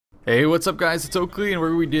Hey, what's up guys, it's Oakley and we're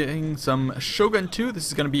going to be doing some Shogun 2. This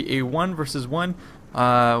is going to be a 1 versus 1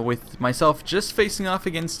 with myself just facing off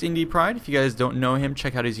against Indypride. If you guys don't know him,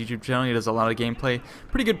 check out his YouTube channel. He does a lot of gameplay.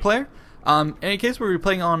 Pretty good player. In any case, we're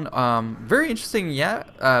playing on very interesting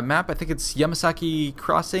map. I think it's Yamasaki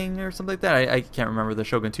Crossing or something like that. I can't remember the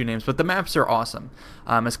Shogun 2 names, but the maps are awesome.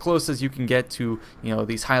 As close as you can get to,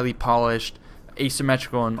 these highly polished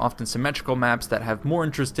asymmetrical and often symmetrical maps that have more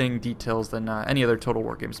interesting details than any other Total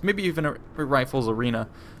War games, maybe even a Rifles Arena,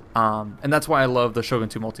 and that's why I love the Shogun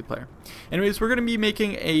 2 multiplayer. Anyways, we're going to be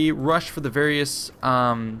making a rush for the various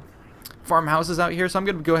farmhouses out here, so I'm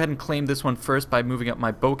going to go ahead and claim this one first by moving up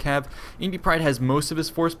my bow cav. Indypride has most of his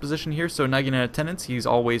force position here, so Nagina attendants, he's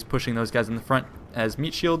always pushing those guys in the front as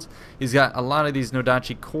meat shields. He's got a lot of these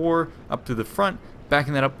Nodachi core up to the front,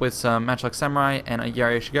 backing that up with some Matchlock Samurai and a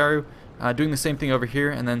Yari Shigaru. Doing the same thing over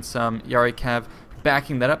here, and then some Yari Cav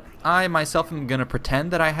backing that up. I myself am going to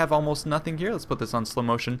pretend that I have almost nothing here. Let's put this on slow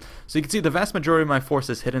motion. So you can see the vast majority of my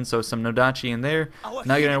force is hidden, so some Nodachi in there,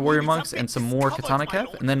 Nagina Warrior Monks, and some more Katana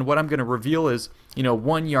Cav. And then what I'm going to reveal is,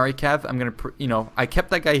 one Yari Cav. I'm going to, I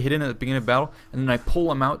kept that guy hidden at the beginning of the battle, and then I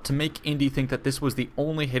pull him out to make Indy think that this was the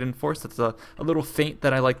only hidden force. That's a little feint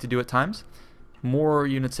that I like to do at times. More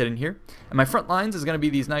units hidden here. And my front lines is going to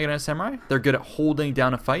be these Nagina Samurai. They're good at holding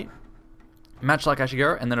down a fight. Matchlock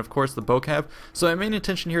Ashigaru, and then of course the bow cav. So my main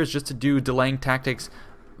intention here is just to do delaying tactics,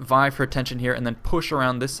 vie for attention here, and then push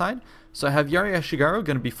around this side. So I have Yari Ashigaru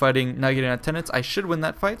going to be fighting Nagina attendants. I should win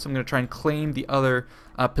that fight, so I'm going to try and claim the other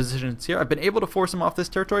positions here. I've been able to force him off this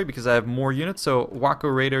territory because I have more units, so Wako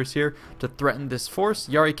Raiders here to threaten this force,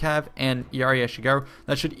 Yari Cav and Yari Ashigaru.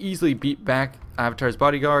 That should easily beat back Avatar's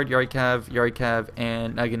Bodyguard, Yari Cav,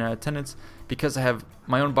 and Nagina attendants because I have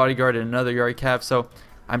my own bodyguard and another Yari Cav. So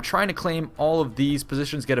I'm trying to claim all of these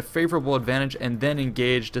positions, get a favorable advantage, and then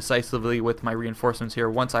engage decisively with my reinforcements here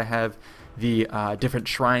once I have the different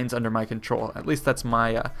shrines under my control. At least that's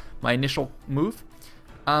my my initial move.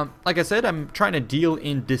 Like I said, I'm trying to deal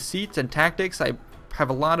in deceit and tactics. I have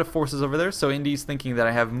a lot of forces over there, so Indy's thinking that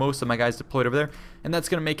I have most of my guys deployed over there, and that's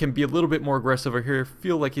going to make him be a little bit more aggressive over here,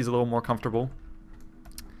 feel like he's a little more comfortable.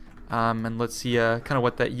 And let's see kind of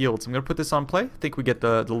what that yields. I'm going to put this on play. I think we get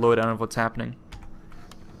the lowdown of what's happening.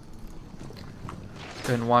 Go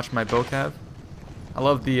ahead and watch my bow cav. I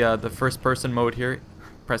love the first person mode here.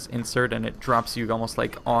 Press insert and it drops you almost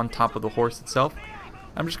like on top of the horse itself.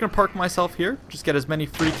 I'm just gonna park myself here, just get as many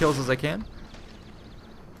free kills as I can.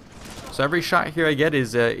 So every shot here I get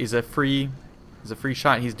is a free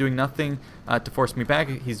shot. He's doing nothing to force me back.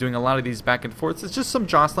 He's doing a lot of these back and forths. It's just some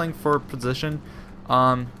jostling for position.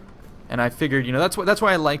 And I figured, that's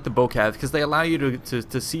why I like the bow cav, because they allow you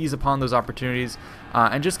to seize upon those opportunities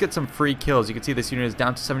and just get some free kills. You can see this unit is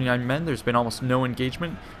down to 79 men. There's been almost no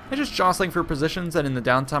engagement. And just jostling for positions, and in the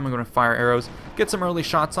downtime I'm going to fire arrows, get some early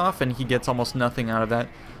shots off, and he gets almost nothing out of that.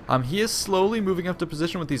 He is slowly moving up to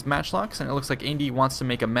position with these matchlocks, and it looks like Indy wants to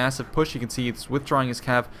make a massive push. You can see he's withdrawing his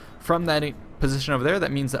cav from that position over there.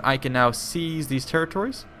 That means that I can now seize these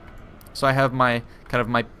territories. So I have my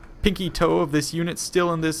my pinky toe of this unit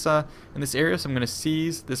still in this area, so I'm going to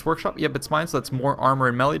seize this workshop. Yep, it's mine, so that's more armor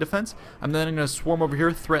and melee defense. I'm then going to swarm over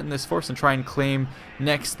here, threaten this force, and try and claim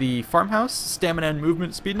next the farmhouse. Stamina and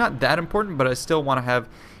movement speed, not that important, but I still want to have,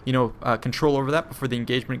 control over that before the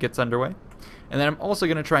engagement gets underway. And then I'm also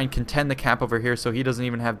going to try and contend the cap over here, so he doesn't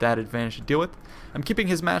even have that advantage to deal with. I'm keeping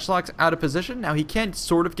his matchlocks out of position. Now he can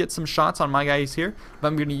sort of get some shots on my guys here, but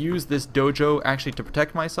I'm going to use this dojo actually to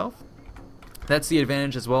protect myself. That's the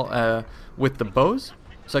advantage as well with the bows.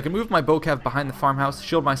 So I can move my bow cav behind the farmhouse,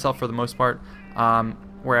 shield myself for the most part,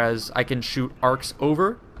 whereas I can shoot arcs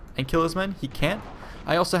over and kill his men. He can't.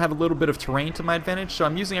 I also have a little bit of terrain to my advantage, so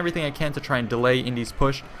I'm using everything I can to try and delay Indy's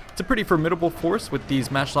push. It's a pretty formidable force with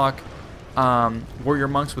these matchlock warrior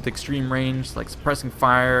monks with extreme range, like suppressing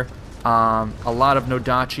fire, a lot of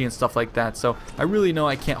Nodachi and stuff like that. So I really know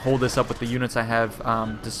I can't hold this up with the units I have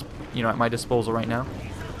at my disposal right now.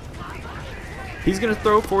 He's going to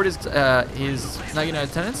throw forward his Nagina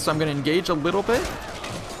attendants, so I'm going to engage a little bit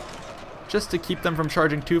just to keep them from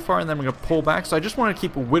charging too far, and then I'm going to pull back. So I just want to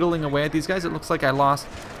keep whittling away at these guys. It looks like I lost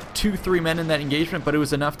 2-3 men in that engagement, but it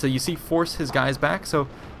was enough to, force his guys back. So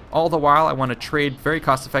all the while, I want to trade very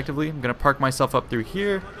cost effectively. I'm going to park myself up through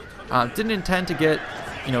here. Didn't intend to get,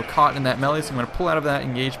 caught in that melee, so I'm going to pull out of that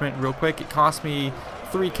engagement real quick. It cost me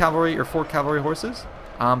 4 cavalry horses,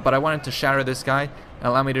 but I wanted to shatter this guy and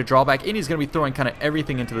allow me to draw back. Indy's going to be throwing kind of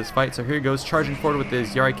everything into this fight, so here he goes, charging forward with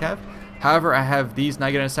his Yari Cav. However, I have these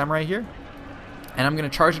Nagina Samurai here, and I'm going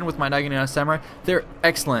to charge in with my Nagina Samurai. They're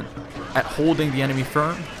excellent at holding the enemy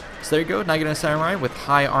firm, So there you go, Nagina Samurai with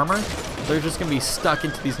high armor. They're just going to be stuck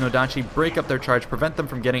into these Nodachi, break up their charge, prevent them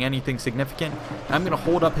from getting anything significant. And I'm going to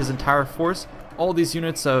hold up his entire force. All these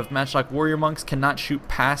units of Matchlock Warrior Monks cannot shoot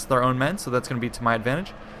past their own men, so that's going to be to my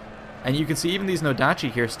advantage. And you can see even these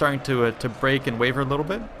Nodachi here starting to break and waver a little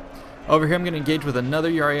bit. Over here I'm going to engage with another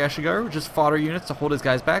Yari Ashigaru, just fodder units to hold his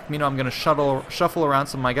guys back. Meanwhile I'm going to shuffle around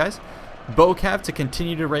some of my guys. Bocav to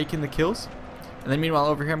continue to rake in the kills. And then meanwhile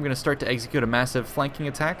over here I'm going to start to execute a massive flanking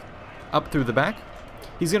attack up through the back.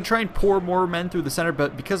 He's going to try and pour more men through the center,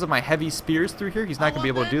 but because of my heavy spears through here, he's not going to be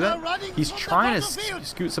able to do that. He's trying to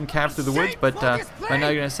scoot some cav through the woods, but my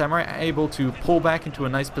Nagina Samurai able to pull back into a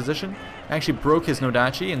nice position. I actually broke his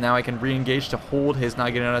Nodachi, and now I can re-engage to hold his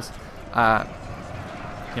Nagina's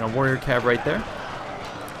warrior cav right there.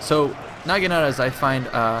 So Naginatas I find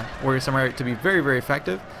Warrior Samurai to be very, very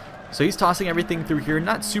effective. So he's tossing everything through here,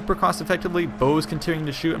 not super cost effectively. Bo's continuing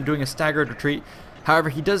to shoot. I'm doing a staggered retreat. However,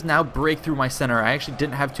 he does now break through my center. I actually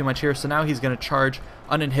didn't have too much here, so now he's going to charge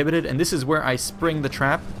uninhibited, and this is where I spring the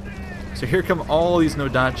trap. So here come all these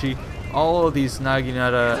Nodachi, all of these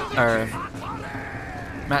Naginata,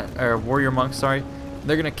 Warrior Monks, sorry.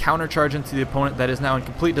 They're going to countercharge into the opponent that is now in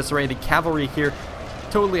complete disarray. The cavalry here,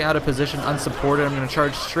 totally out of position, unsupported. I'm going to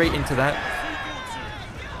charge straight into that.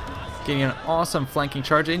 Getting an awesome flanking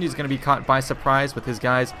charge. Indy's going to be caught by surprise with his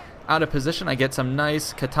guys out of position. I get some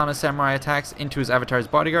nice Katana Samurai attacks into his avatar's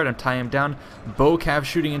bodyguard and tie him down. Bocav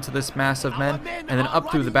shooting into this mass of men, and then up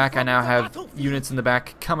through the back I now have units in the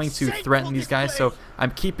back coming to threaten these guys, so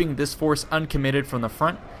I'm keeping this force uncommitted from the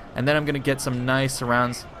front, and then I'm going to get some nice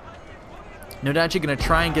surrounds. Nodachi going to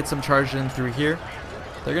try and get some charge in through here.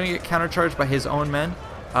 They're going to get countercharged by his own men.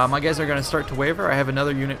 My guys are going to start to waver. I have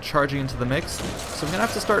another unit charging into the mix, so I'm going to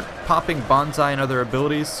have to start popping Bonsai and other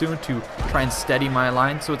abilities soon to try and steady my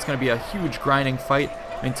line, so it's going to be a huge grinding fight.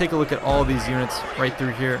 I mean, take a look at all these units right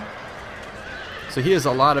through here. So he has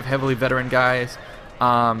a lot of heavily veteran guys.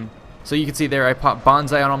 So you can see there I pop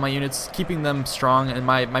Bonsai on all my units, keeping them strong, and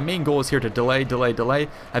my main goal is here to delay.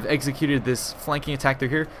 I've executed this flanking attack through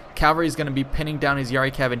here. Cavalry is going to be pinning down his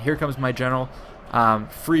Yari Cav, and here comes my general.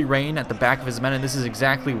 Free reign at the back of his men, and this is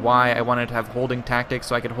exactly why I wanted to have holding tactics,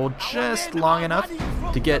 so I could hold just long enough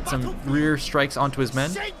to get some rear strikes onto his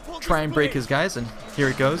men, try and break his guys, and here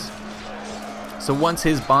it goes. So once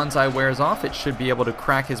his Bonsai wears off, it should be able to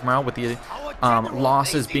crack his morale with the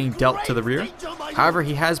losses being dealt to the rear. However,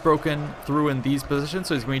 he has broken through in these positions,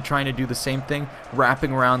 so he's going to be trying to do the same thing,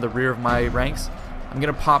 wrapping around the rear of my ranks. I'm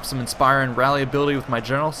going to pop some Inspire and Rally ability with my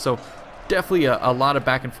general, so definitely a lot of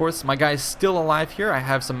back and forth. My guy's still alive here. I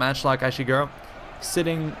have some Matchlock Ashigaru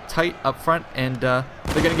sitting tight up front, and they're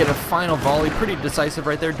going to get a final volley. Pretty decisive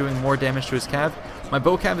right there, doing more damage to his cav. My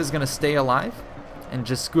bow cav is going to stay alive and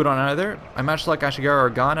just scoot on out of there. My Matchlock Ashigaru are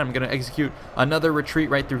gone. I'm going to execute another retreat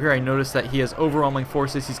right through here. I noticed that he has overwhelming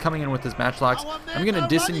forces. He's coming in with his Matchlocks. I'm going to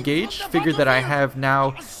disengage. Figured that I have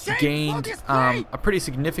now gained a pretty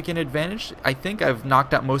significant advantage. I think I've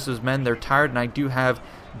knocked out most of his men. They're tired, and I do have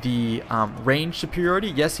the range superiority.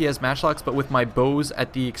 Yes, he has Matchlocks, but with my bows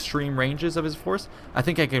at the extreme ranges of his force, I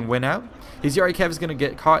think I can win out. His Yari Cav is going to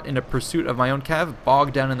get caught in a pursuit of my own Cav,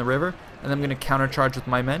 bogged down in the river, and I'm going to countercharge with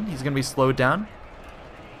my men. He's going to be slowed down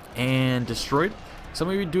and destroyed. So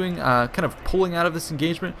I'm going to be doing kind of pulling out of this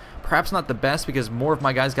engagement. Perhaps not the best, because more of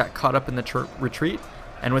my guys got caught up in the retreat,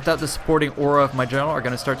 and without the supporting aura of my general are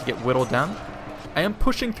going to start to get whittled down. I am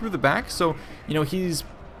pushing through the back, so he's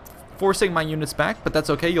forcing my units back, but that's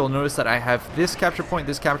okay. You'll notice that I have this capture point,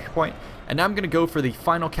 and now I'm going to go for the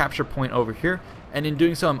final capture point over here, and in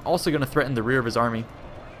doing so I'm also going to threaten the rear of his army.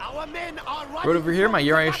 Right over here, my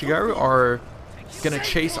Yari Ashigaru are going to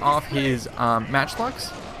chase off his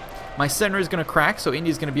Matchlocks. My center is going to crack, so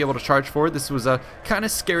Indy's going to be able to charge forward. This was kind of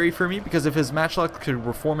scary for me, because if his Matchlock could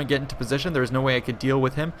reform and get into position, there was no way I could deal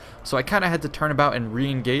with him, so I kind of had to turn about and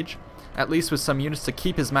re-engage, at least with some units, to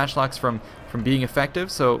keep his Matchlocks from being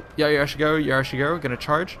effective. So Yari Ashigaru going to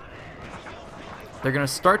charge. They're going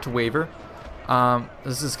to start to waver.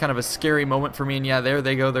 This is kind of a scary moment for me, and yeah, there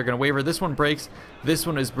they go. They're going to waver. This one breaks. This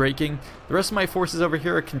one is breaking. The rest of my forces over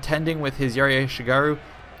here are contending with his Yari Ashigaru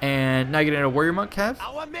and Naginata Warrior Monk Cav.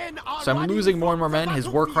 So I'm losing more and more men. His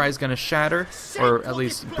war cry is going to shatter, or at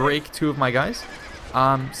least break two of my guys.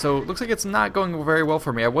 So it looks like it's not going very well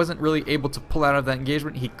for me. I wasn't really able to pull out of that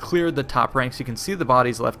engagement. He cleared the top ranks. You can see the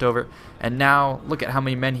bodies left over. And now look at how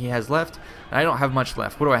many men he has left. And I don't have much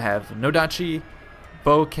left. What do I have? Nodachi,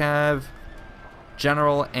 Bocav,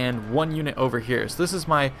 General, and one unit over here. So this is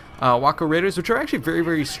my Wako Raiders, which are actually very,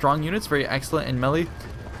 very strong units, very excellent in melee.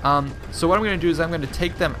 So what I'm going to do is I'm going to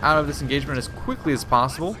take them out of this engagement as quickly as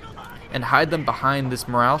possible and hide them behind this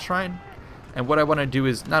morale shrine. And what I want to do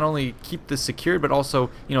is not only keep this secured, but also,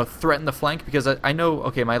 you know, threaten the flank, because I know,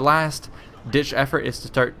 okay, my last ditch effort is to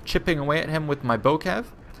start chipping away at him with my bow cav.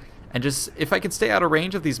 And just, if I can stay out of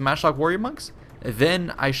range of these Matchlock Warrior Monks,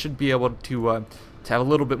 then I should be able to have a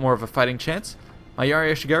little bit more of a fighting chance. My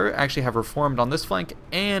Yari Ashigaru actually have reformed on this flank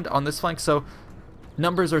and on this flank, so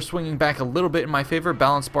numbers are swinging back a little bit in my favor.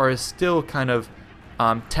 Balance bar is still kind of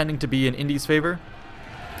tending to be in Indy's favor.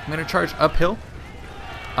 I'm going to charge uphill.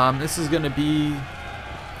 This is going to be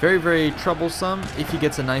very, very troublesome if he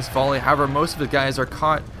gets a nice volley. However, most of his guys are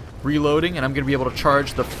caught reloading, and I'm going to be able to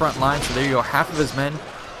charge the front line. So there you go, half of his men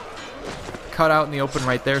cut out in the open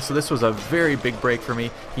right there. So this was a very big break for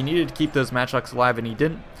me. He needed to keep those Matchlocks alive, and he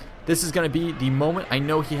didn't. This is going to be the moment I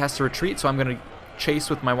know he has to retreat, so I'm going to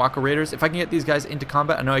chase with my Wako Raiders. If I can get these guys into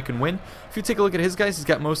combat, I know I can win. If you take a look at his guys, he's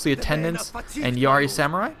got mostly attendants and Yari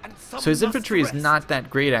Samurai. So his infantry is not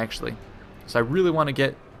that great, actually. So I really want to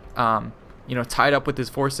get, you know, tied up with his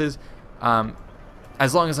forces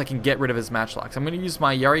as long as I can get rid of his Matchlocks. I'm going to use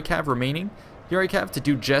my Yari Cav, remaining Yari Cav, to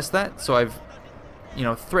do just that. So I've, you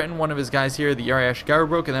know, threatened one of his guys here. The Yari Ashigaru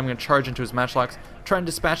broke, and then I'm going to charge into his Matchlocks, try and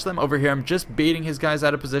dispatch them. Over here, I'm just baiting his guys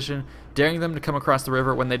out of position, daring them to come across the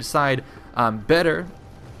river. When they decide better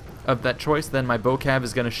of that choice, then my bow cav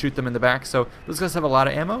is going to shoot them in the back. So those guys have a lot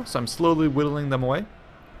of ammo, so I'm slowly whittling them away.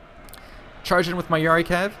 Charge in with my Yari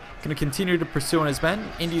Cav, going to continue to pursue on his men.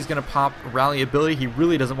 Indy's going to pop rally ability. He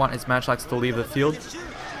really doesn't want his Matchlocks to leave the field.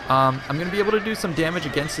 I'm going to be able to do some damage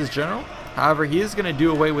against his general. However, he is going to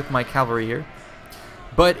do away with my cavalry here.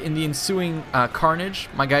 But in the ensuing carnage,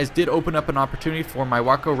 my guys did open up an opportunity for my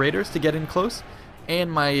Wako Raiders to get in close.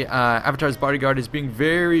 And my Avatar's Bodyguard is being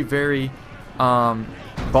very, very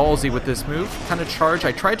ballsy with this move. Kind of charge.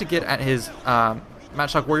 I tried to get at his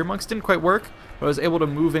Matchlock Warrior Monks. Didn't quite work, but I was able to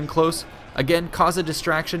move in close. Again, cause a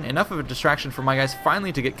distraction. Enough of a distraction for my guys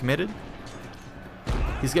finally to get committed.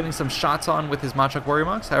 He's getting some shots on with his Matchlock Warrior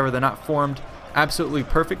Monks. However, they're not formed absolutely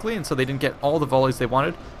perfectly, and so they didn't get all the volleys they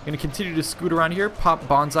wanted. I'm going to continue to scoot around here, pop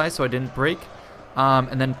Bonsai so I didn't break,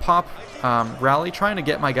 and then pop Rally, trying to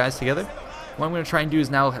get my guys together. What I'm going to try and do is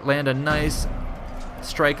now land a nice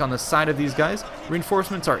strike on the side of these guys.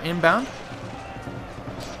 Reinforcements are inbound,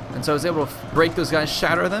 and so I was able to break those guys,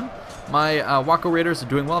 shatter them. My Wako Raiders are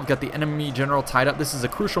doing well. I've got the enemy general tied up. This is a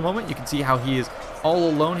crucial moment. You can see how he is all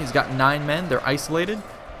alone. He's got 9 men. They're isolated.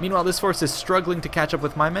 Meanwhile, this force is struggling to catch up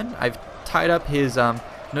with my men. I've tied up his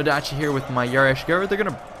Nodachi here with my Yari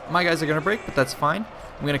Ashigaru. My guys are gonna break, but that's fine.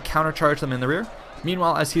 I'm gonna countercharge them in the rear.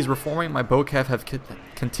 Meanwhile, as he's reforming, my Bokev have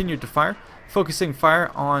continued to fire, focusing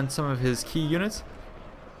fire on some of his key units.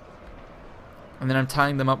 And then I'm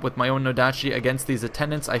tying them up with my own Nodachi against these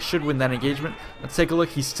attendants. I should win that engagement. Let's take a look.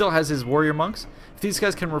 He still has his warrior monks. If these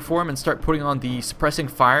guys can reform and start putting on the suppressing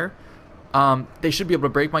fire, they should be able to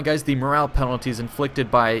break my guys. The morale penalties inflicted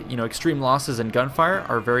by, you know, extreme losses and gunfire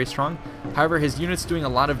are very strong. However, his unit's doing a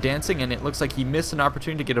lot of dancing, and it looks like he missed an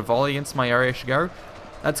opportunity to get a volley against my Yari Ashigaru.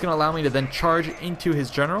 That's going to allow me to then charge into his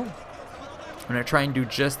general. I'm going to try and do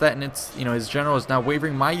just that, and it's, you know, his general is now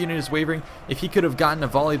wavering. My unit is wavering. If he could have gotten a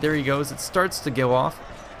volley, there he goes. It starts to go off.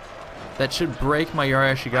 That should break my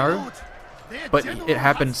Yari Ashigaru, but it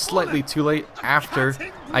happened slightly too late after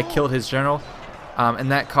I killed his general.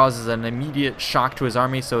 And that causes an immediate shock to his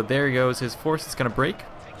army, so there he goes. His force is going to break.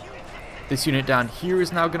 This unit down here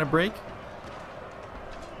is now going to break.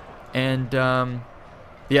 And,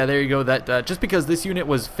 yeah, there you go. That just because this unit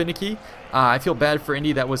was finicky, I feel bad for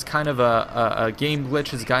Indy. That was kind of a game glitch.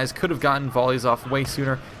 His guys could have gotten volleys off way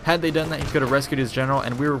sooner. Had they done that, he could have rescued his general,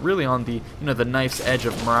 and we were really on the, you know, the knife's edge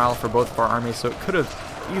of morale for both of our armies, so it could have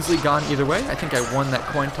easily gone either way. I think I won that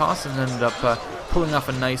coin toss and ended up pulling off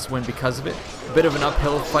a nice win because of it. A bit of an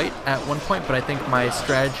uphill fight at one point, but I think my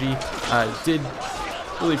strategy did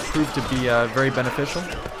really prove to be very beneficial.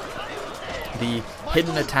 The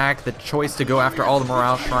hidden attack, the choice to go after all the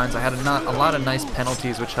morale shrines, I had a lot of nice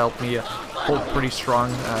penalties which helped me hold pretty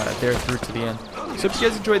strong there through to the end. So if you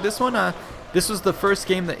guys enjoyed this one, this was the first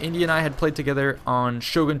game that Indy and I had played together on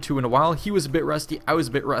Shogun 2 in a while. He was a bit rusty, I was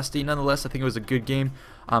a bit rusty. Nonetheless, I think it was a good game.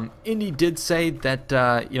 Indy did say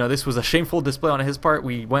that you know, this was a shameful display on his part.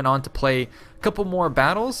 We went on to play a couple more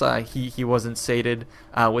battles. He wasn't sated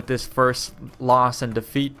with this first loss and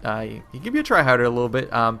defeat. He gave you a try harder a little bit.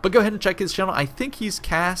 But go ahead and check his channel. I think he's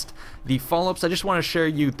cast the follow-ups. I just want to share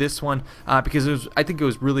you this one because I think it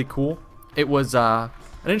was really cool. It was an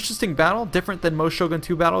interesting battle, different than most Shogun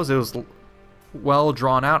 2 battles. It was well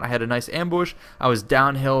drawn out. I had a nice ambush. I was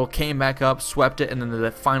downhill, came back up, swept it, and then the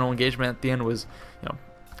final engagement at the end was, you know,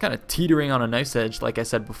 kind of teetering on a knife's edge, like I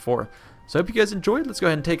said before. So I hope you guys enjoyed. Let's go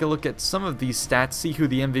ahead and take a look at some of these stats, see who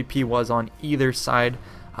the MVP was on either side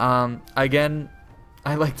Again,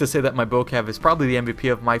 I like to say that my Bocav is probably the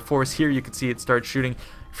MVP of my force. Here you can see it start shooting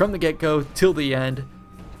from the get-go till the end.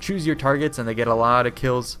 Choose your targets and they get a lot of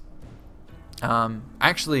kills.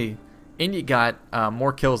 Actually, Indy got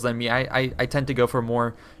more kills than me. I tend to go for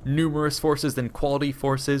more numerous forces than quality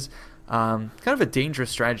forces. Kind of a dangerous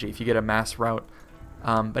strategy if you get a mass route.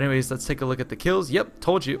 But anyways, let's take a look at the kills. Yep,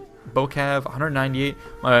 told you. Bocav, 198.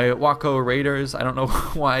 My Wako Raiders, I don't know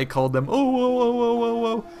why I called them. Oh, whoa, whoa, whoa,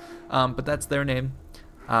 whoa, whoa. But that's their name.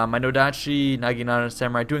 My Nodachi, Naginata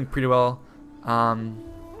Samurai, doing pretty well.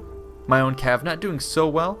 My own Cav, not doing so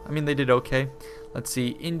well. I mean, they did okay. Let's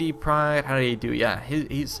see, Indypride, how did he do? Yeah,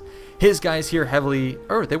 his guys here heavily,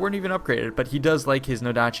 they weren't even upgraded, but he does like his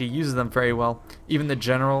Nodachi, uses them very well. Even the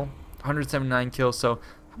General, 179 kills, so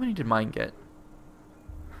how many did mine get?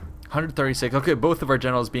 136. Okay, both of our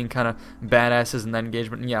generals being kind of badasses in that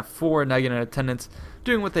engagement. And yeah, 4 negative attendants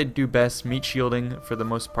doing what they do best, meat shielding for the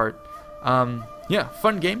most part. Yeah,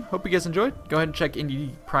 fun game. Hope you guys enjoyed. Go ahead and check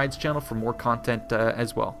Indypride's channel for more content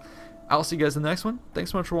as well. I'll see you guys in the next one.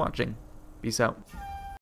 Thanks so much for watching. Peace out.